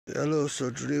Hello,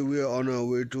 so today we are on our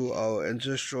way to our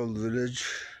ancestral village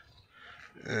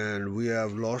and we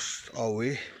have lost our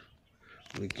way.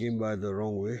 We came by the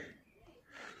wrong way.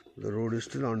 The road is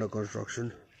still under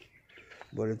construction,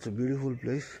 but it's a beautiful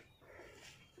place.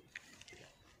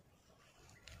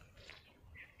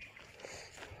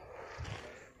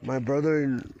 My brother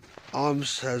in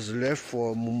arms has left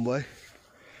for Mumbai.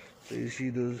 So you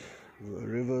see those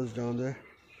rivers down there,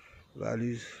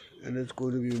 valleys, and it's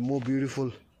going to be more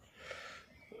beautiful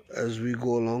as we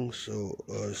go along. So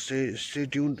stay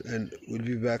tuned and we'll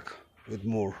be back with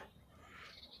more.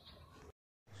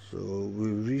 So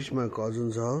we've reached my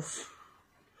cousin's house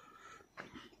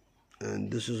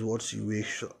and this is what she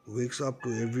wakes up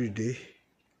to every day.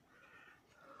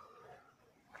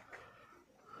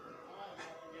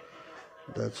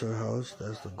 That's her house.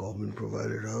 That's the government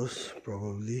provided house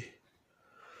probably,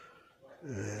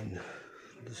 and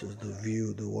this is the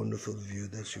view, the wonderful view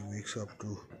that she wakes up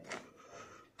to.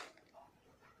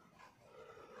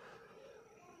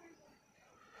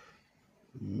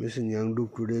 Missing young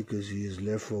Duke today because he is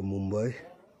left for Mumbai.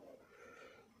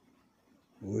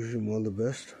 Wish him all the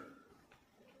best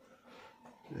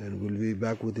and we'll be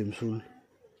back with him soon.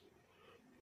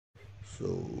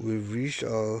 So we've reached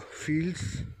our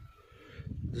fields.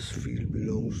 This field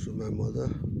belongs to my mother.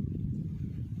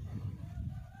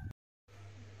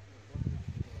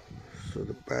 So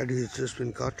the paddy has just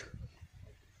been cut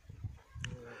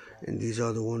and these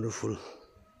are the wonderful,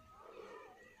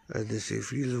 as they say,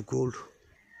 fields of gold.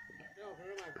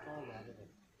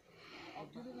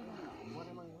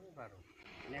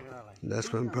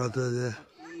 That's my brother there.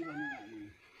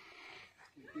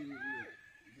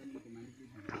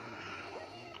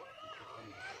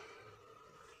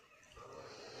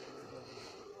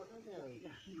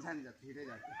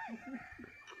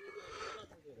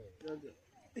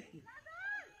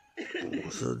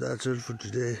 So that's it for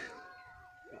today.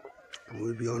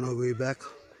 We'll be on our way back.